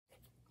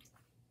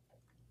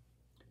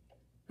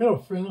Hello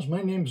friends,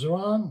 my name's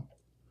Ron.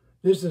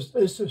 This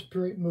is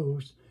Spirit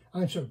Moves.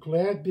 I'm so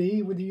glad to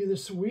be with you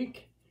this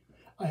week.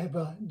 I have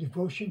a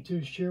devotion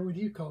to share with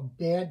you called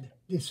Bad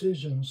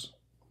Decisions.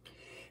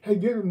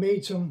 Have you ever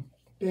made some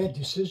bad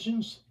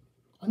decisions?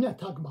 I'm not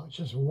talking about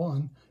just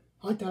one.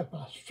 I'm talking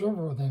about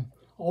several of them.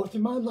 All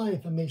through my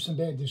life I made some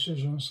bad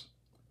decisions.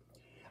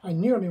 I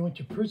nearly went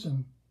to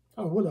prison.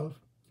 I would have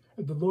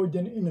if the Lord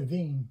didn't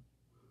intervene.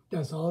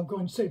 That's all I'm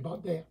going to say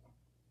about that.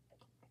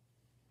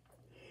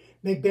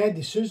 Make bad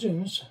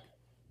decisions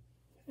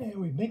and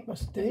we make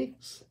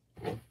mistakes,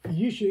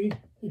 usually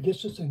it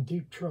gets us in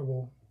deep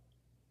trouble,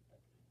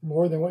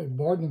 more than what we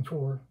bargained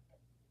for.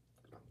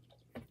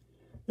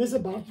 This is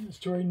about the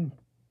story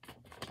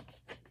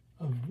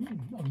of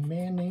a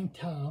man named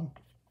Tom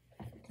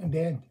and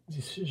bad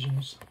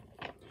decisions.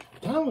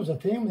 Tom was a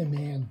family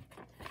man.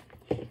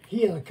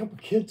 He had a couple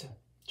kids,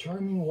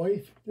 charming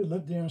wife that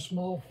lived in a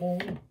small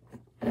home,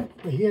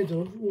 but he had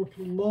to work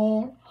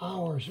long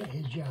hours at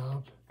his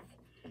job,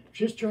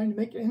 just trying to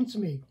make ends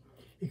meet.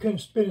 He couldn't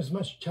spend as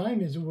much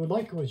time as he would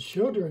like with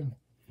children.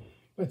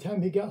 By the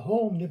time he got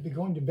home, they'd be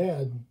going to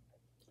bed.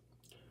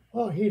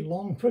 Well, he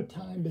longed for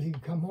time that he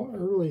could come home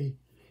early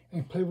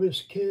and play with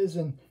his kids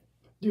and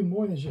do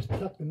more than just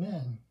tuck them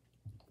in.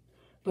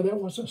 But that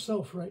wasn't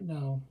so for right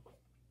now.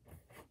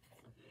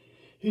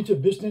 He's a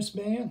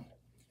businessman.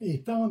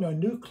 He found a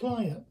new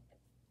client.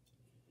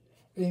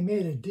 And he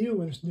made a deal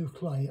with his new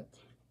client.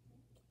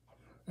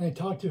 And he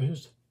talked to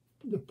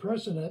the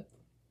president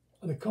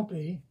of the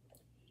company,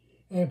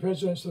 and the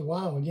president said,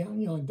 "Wow,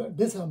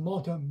 this is a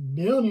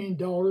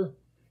multi-million-dollar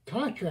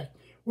contract.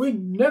 We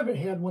never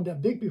had one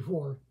that big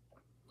before.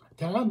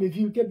 Tom, if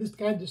you get this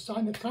guy to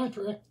sign the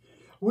contract,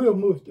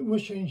 we'll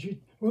change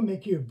you. We'll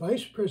make you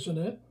vice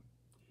president.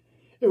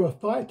 It will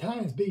 5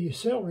 times be your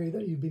salary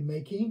that you'd be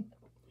making.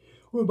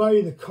 We'll buy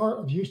you the car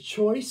of your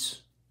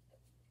choice.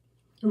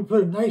 We'll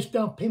put a nice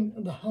down payment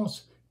on the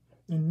house,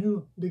 the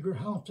new, bigger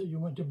house that you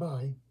want to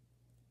buy.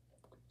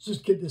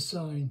 Just get this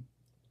signed."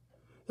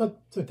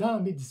 So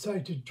Tom, he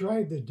decided to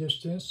drive the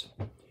distance.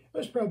 It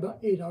was probably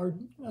about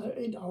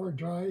 8-hour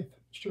drive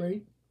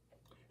straight,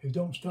 if you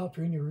don't stop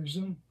for any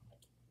reason.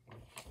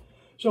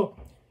 So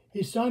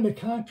he signed a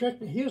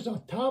contract. He was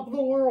on top of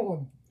the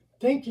world.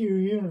 Thank you,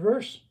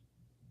 universe.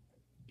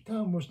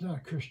 Tom was not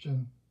a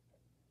Christian.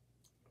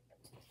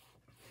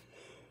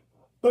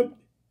 But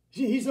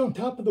he's on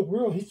top of the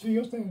world. He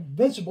feels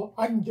invincible.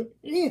 I can do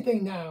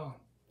anything now.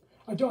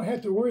 I don't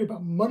have to worry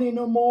about money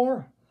no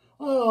more.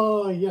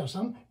 Oh, yes,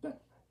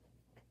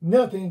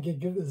 nothing can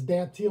give this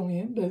dad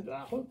feeling that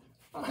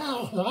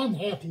I'm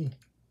happy.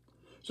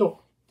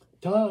 So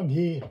Tom,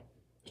 he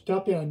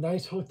stopped in a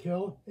nice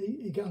hotel.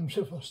 He got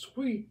himself a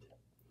suite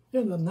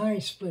in the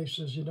nice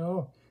places,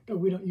 that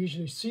we don't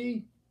usually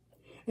see.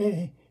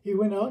 And he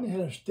went out and had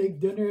a steak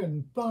dinner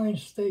in a fine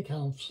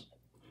steakhouse.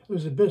 It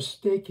was the best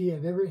steak he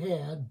had ever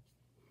had.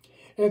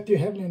 After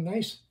having a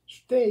nice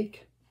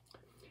steak,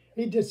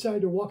 he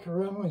decided to walk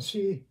around and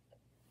see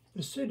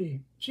the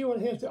city, see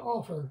what it has to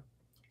offer.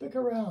 Look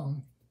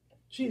around.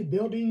 See the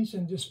buildings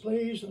and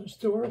displays and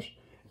stores.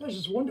 This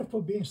is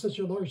wonderful being such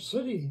a large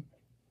city.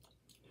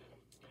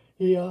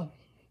 He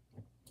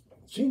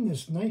seen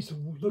this nice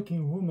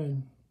looking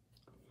woman.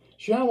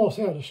 She almost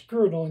had a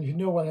skirt on, if you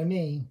know what I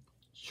mean.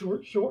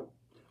 Short.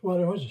 Well,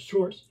 there wasn't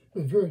shorts,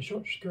 but a very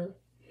short skirt.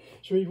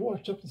 So he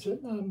walked up and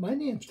said, "My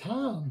name's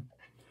Tom.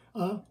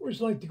 Would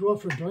you like to go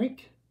out for a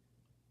drink?"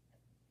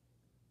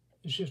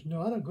 She says,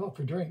 "No, I don't go out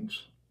for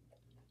drinks.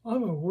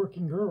 I'm a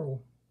working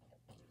girl.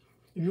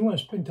 If you want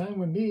to spend time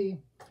with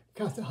me, it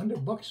costs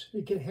 $100.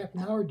 You get half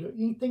an hour to do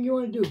anything you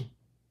want to do."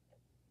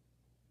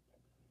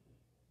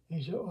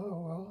 He said,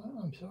 "Oh, well,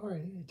 I'm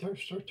sorry." He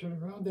started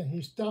turning around. Then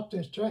he stopped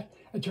his track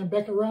and turned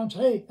back around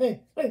and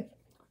said, hey,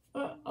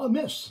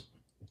 miss.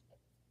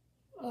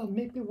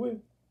 Maybe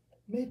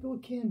we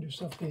can do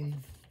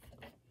something.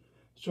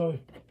 So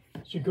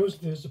she goes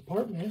to his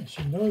apartment and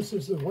she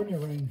notices the wedding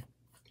ring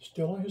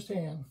still in his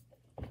hand.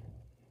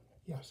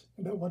 Yes,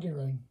 that wedding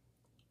ring.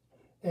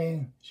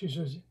 And she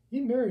says,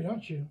 "You married,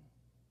 aren't you?"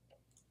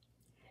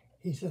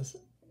 He says,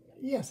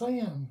 "Yes, I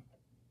am."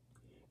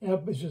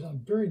 And he says, "I'm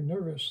very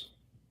nervous."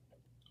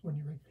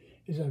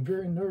 He said, "I'm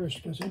very nervous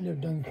because I've never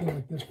done anything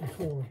like this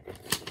before.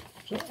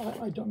 So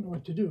I don't know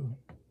what to do."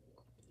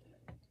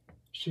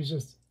 She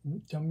says,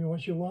 "Tell me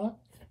what you want.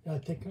 I'll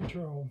take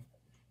control."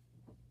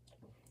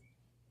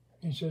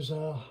 He says,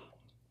 "How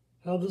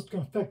is this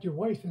going to affect your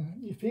wife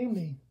and your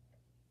family?"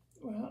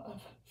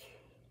 "Well,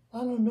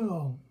 I don't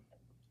know.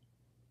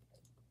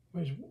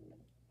 It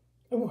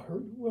won't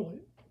hurt, will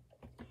it?"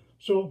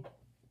 So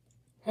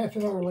half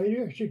an hour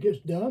later, she gets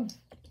done,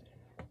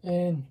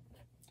 and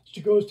she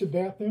goes to the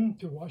bathroom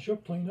to wash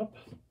up, clean up,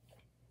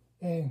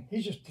 and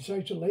he just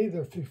decides to lay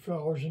there for a few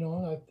hours,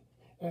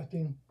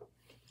 after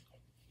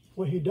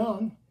what he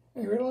done,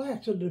 and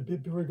relax a little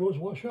bit before he goes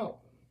wash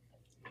up.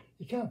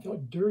 He kind of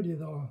felt dirty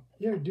though.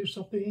 You ever do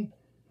something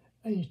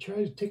and you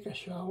try to take a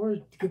shower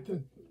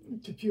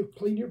to feel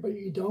cleaner, but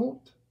you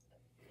don't?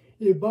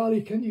 Your body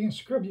you can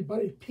scrub your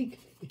body pink.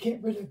 You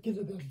can't really get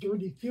rid of that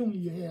dirty feeling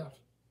you have.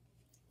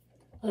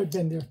 I've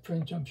been there,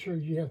 friends. I'm sure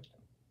you have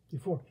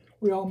before.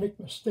 We all make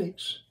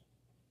mistakes.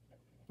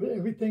 But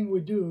everything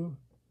we do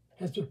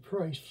has a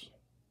price.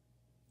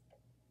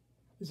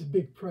 It's a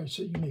big price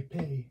that you may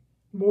pay,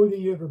 more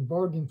than you ever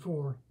bargained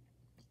for.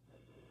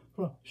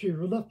 Well, she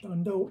left a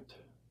note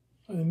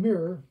on the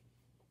mirror.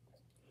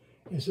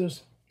 It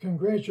says,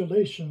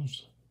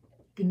 "Congratulations,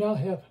 you now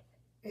have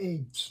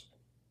AIDS."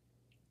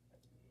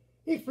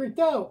 He freaked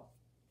out.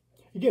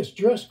 He gets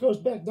dressed, goes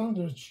back down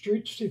to the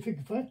street to see if he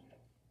can find.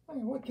 I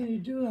mean, what can you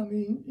do? I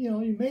mean, you know,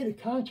 you made a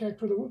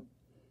contract with a.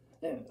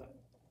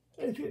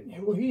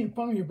 Well, he didn't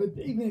find you, but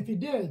even if he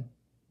did,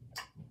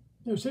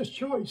 it was his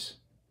choice.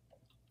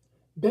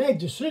 Bad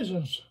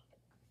decisions.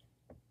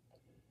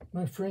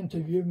 My friend,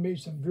 have you ever made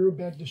some very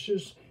bad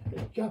decisions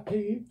that got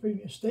paid for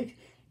your mistake?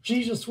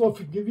 Jesus will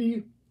forgive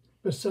you,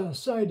 but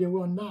society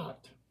will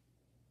not.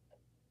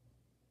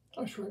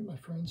 That's right, my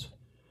friends.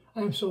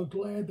 I am so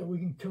glad that we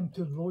can come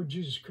to the Lord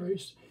Jesus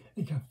Christ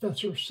and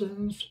confess our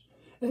sins.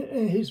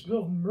 And He's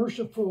so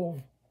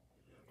merciful.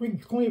 We can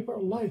clean up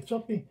our lives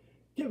up and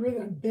get rid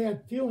of that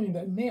bad feeling,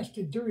 that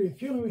nasty, dirty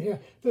feeling we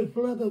have, the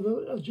blood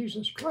of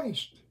Jesus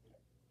Christ.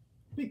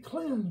 Be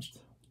cleansed.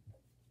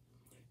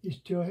 You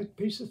still have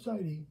peace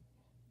society.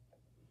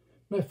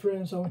 My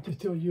friends, I want to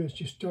tell you as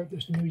you start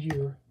this new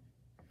year,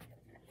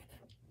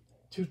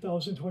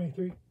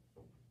 2023,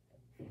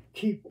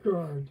 keep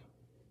guard.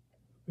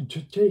 When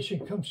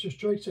temptation comes to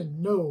strike, say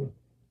no.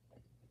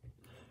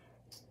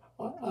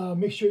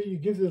 Make sure you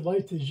give the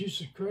life to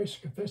Jesus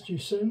Christ, confess your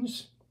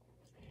sins,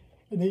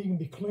 and then you can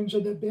be cleansed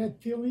of that bad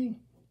feeling,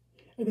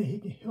 and then He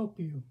can help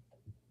you,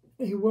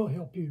 and He will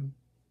help you.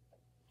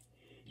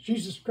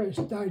 Jesus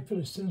Christ died for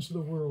the sins of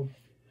the world.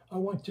 I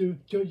want to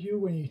tell you,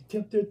 when you're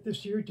tempted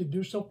this year to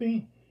do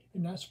something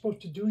you're not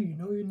supposed to do, you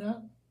know you're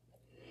not.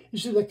 You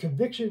see, that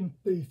conviction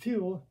that you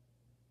feel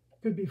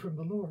could be from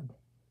the Lord,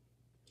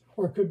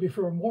 or it could be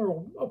from a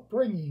moral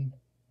upbringing.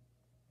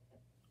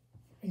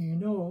 And you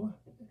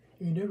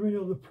never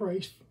know the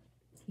price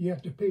you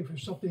have to pay for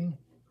something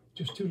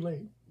just too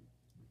late.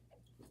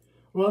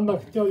 Well, I'm not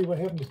going to tell you what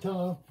happened to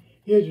Tom.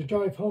 He had to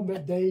drive home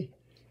that day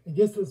and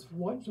get this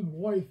wife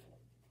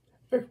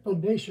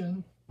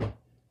explanation.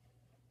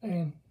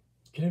 And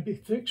can it be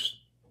fixed?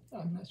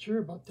 I'm not sure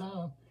about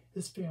Tom,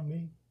 his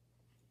family.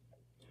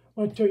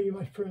 I want to tell you,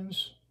 my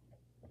friends,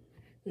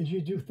 as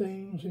you do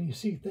things and you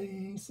see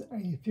things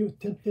and you feel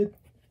tempted,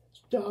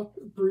 stop,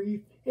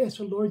 breathe, ask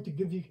the Lord to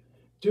give you,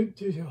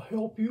 to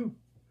help you,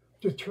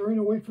 to turn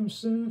away from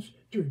sins,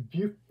 to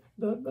rebuke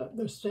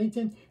the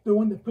Satan, the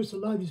one that puts a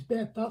lot of these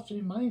bad thoughts in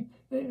your mind,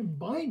 and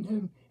bind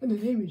him in the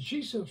name of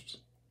Jesus.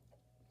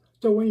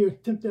 So when you're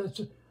tempted,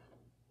 say,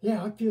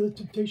 yeah, I feel the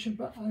temptation,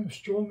 but I'm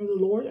strong in the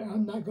Lord, and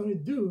I'm not going to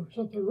do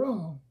something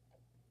wrong.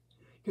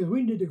 Because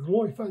we need to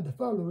glorify the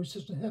Father who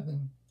sits in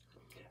heaven.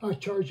 I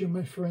charge you,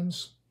 my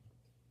friends,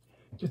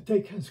 to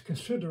take and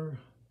consider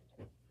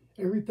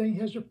everything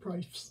has a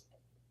price.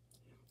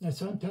 And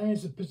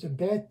sometimes it puts a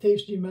bad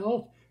taste in your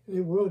mouth, and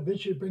it will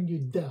eventually bring you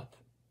death.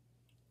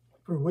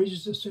 For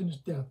wages of sin is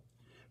death.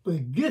 But the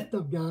gift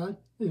of God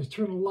is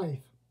eternal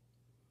life.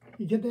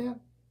 You get that?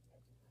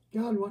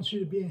 God wants you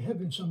to be in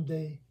heaven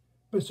someday,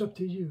 but it's up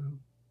to you.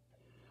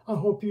 I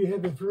hope you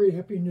have a very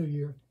happy new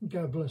year.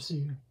 God bless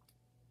you.